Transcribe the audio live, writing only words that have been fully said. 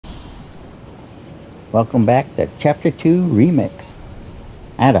Welcome back to Chapter 2 Remix.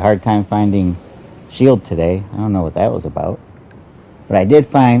 I had a hard time finding Shield today. I don't know what that was about. But I did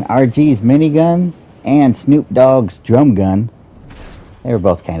find RG's minigun and Snoop Dogg's drum gun. They were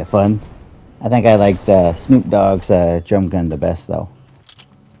both kind of fun. I think I liked Snoop Dogg's drum gun the best though.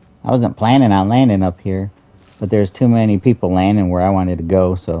 I wasn't planning on landing up here, but there's too many people landing where I wanted to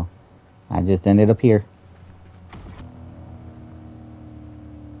go, so I just ended up here.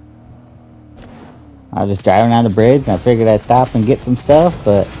 I was just driving on the bridge and I figured I'd stop and get some stuff,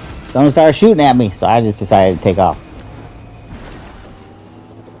 but someone started shooting at me, so I just decided to take off.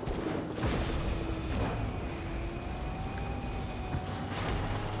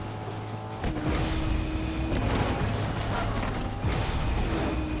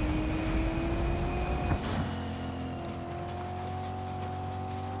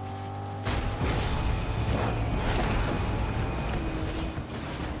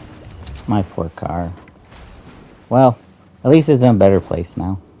 My poor car. Well, at least it's in a better place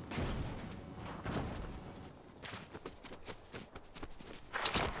now.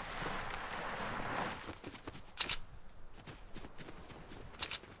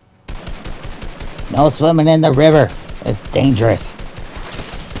 No swimming in the river. It's dangerous.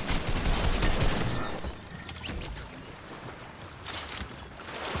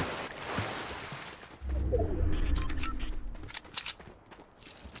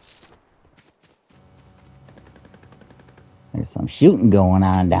 There's some shooting going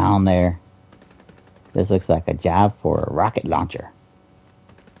on down there. This looks like a job for a rocket launcher.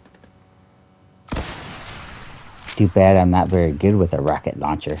 Too bad I'm not very good with a rocket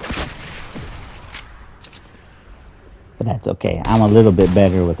launcher. But that's okay. I'm a little bit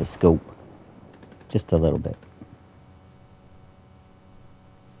better with a scope. Just a little bit.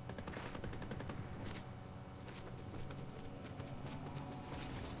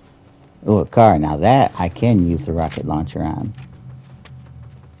 Oh, a car. Now that I can use the rocket launcher on.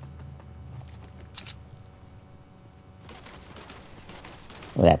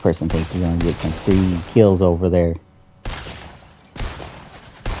 Well, that person thinks he's going to get some free kills over there.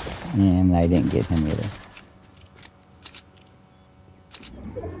 And I didn't get him either.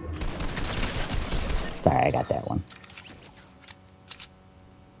 Sorry, I got that one.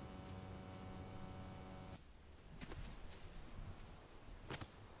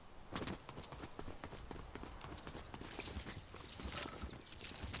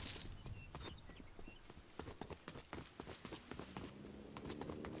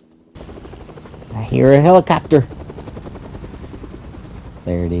 I hear a helicopter.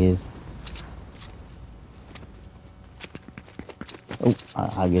 There it is. Oh,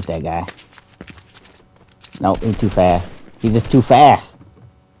 I'll get that guy. No, he's too fast. He's just too fast.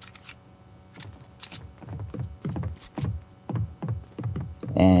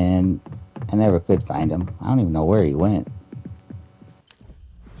 And I never could find him. I don't even know where he went.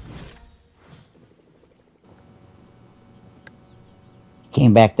 He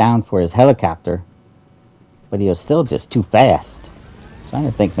came back down for his helicopter, but he was still just too fast. So I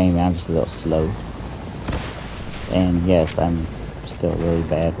think maybe I'm just a little slow. And yes, I'm still really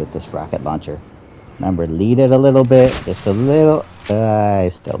bad with this rocket launcher. Remember, lead it a little bit, just a little. I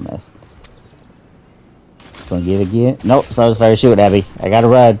still missed. Gonna get it again. Nope, someone started shooting at me. I gotta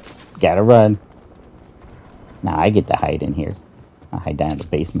run. Gotta run. Now I get to hide in here. I'll hide down in the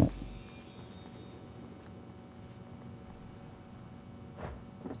basement.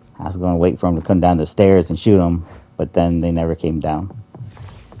 I was gonna wait for him to come down the stairs and shoot him, but then they never came down.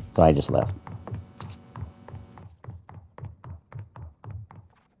 So I just left.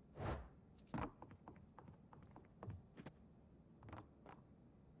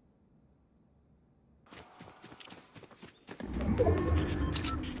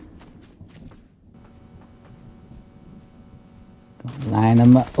 Line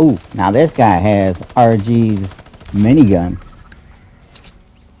them up. Ooh, now this guy has RG's minigun.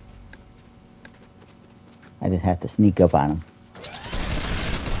 I just have to sneak up on him.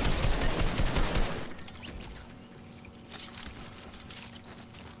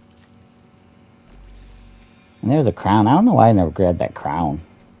 And there's a crown. I don't know why I never grabbed that crown.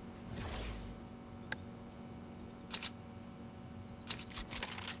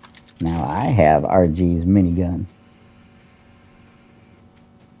 Now I have RG's minigun.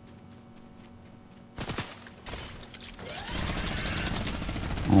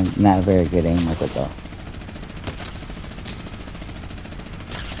 I'm not a very good aim with it though.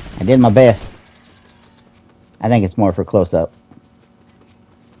 I did my best. I think it's more for close up.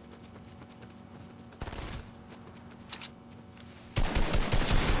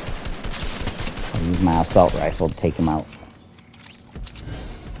 I'll use my assault rifle to take him out.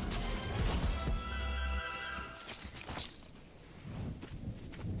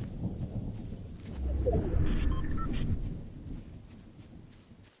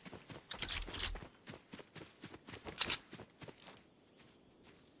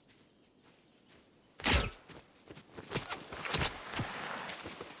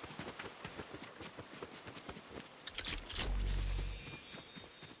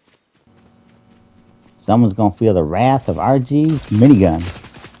 Someone's gonna feel the wrath of RG's minigun.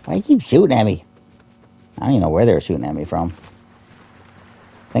 Why you keep shooting at me? I don't even know where they were shooting at me from.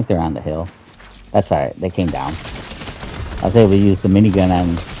 I think they're on the hill. That's alright, they came down. I was able to use the minigun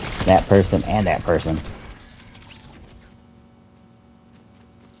on that person and that person.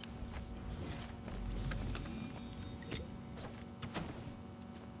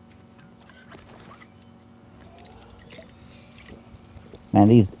 Man,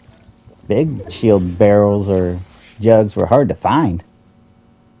 these big shield barrels or jugs were hard to find.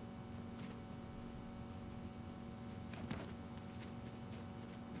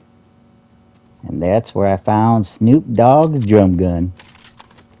 And that's where I found Snoop Dogg's drum gun.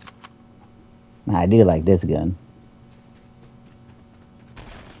 Now, I do like this gun.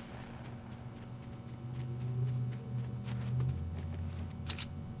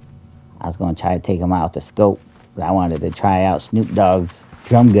 I was going to try to take him out with the scope, but I wanted to try out Snoop Dogg's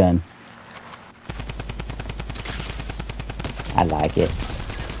drum gun. I like it.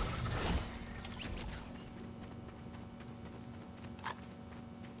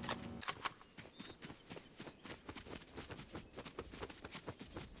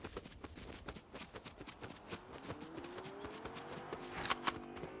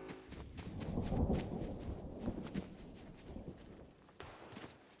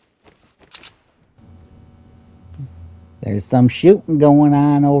 There's some shooting going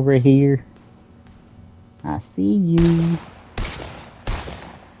on over here. I see you.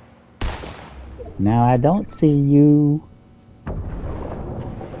 Now I don't see you.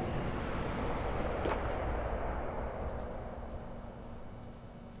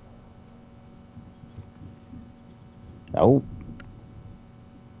 Oh.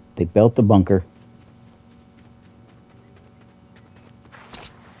 They built the bunker.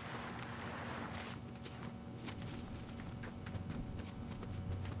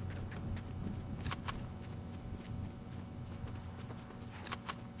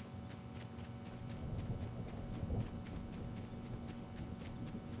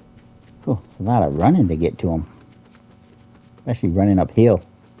 Oh, it's a lot of running to get to them. Especially running uphill.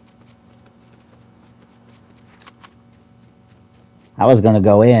 I was going to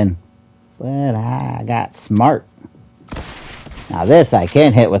go in, but I got smart. Now this I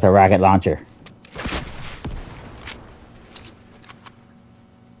can hit with a rocket launcher.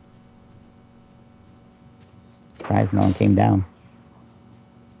 Surprised no one came down.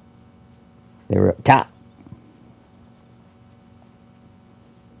 So they were up top.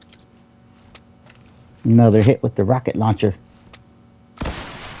 Another hit with the rocket launcher.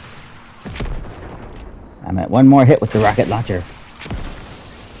 I'm at one more hit with the rocket launcher.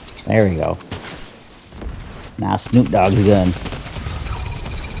 There we go. Now Snoop Dogg's gun.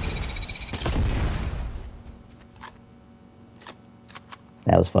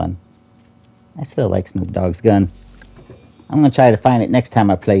 That was fun. I still like Snoop Dogg's gun. I'm going to try to find it next time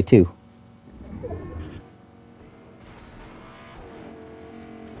I play too.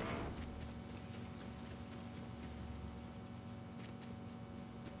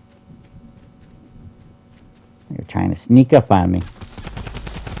 They're trying to sneak up on me.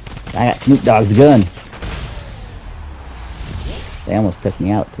 I got Snoop Dogg's gun. They almost took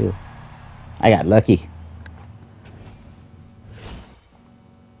me out too. I got lucky.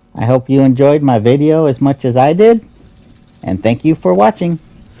 I hope you enjoyed my video as much as I did, and thank you for watching.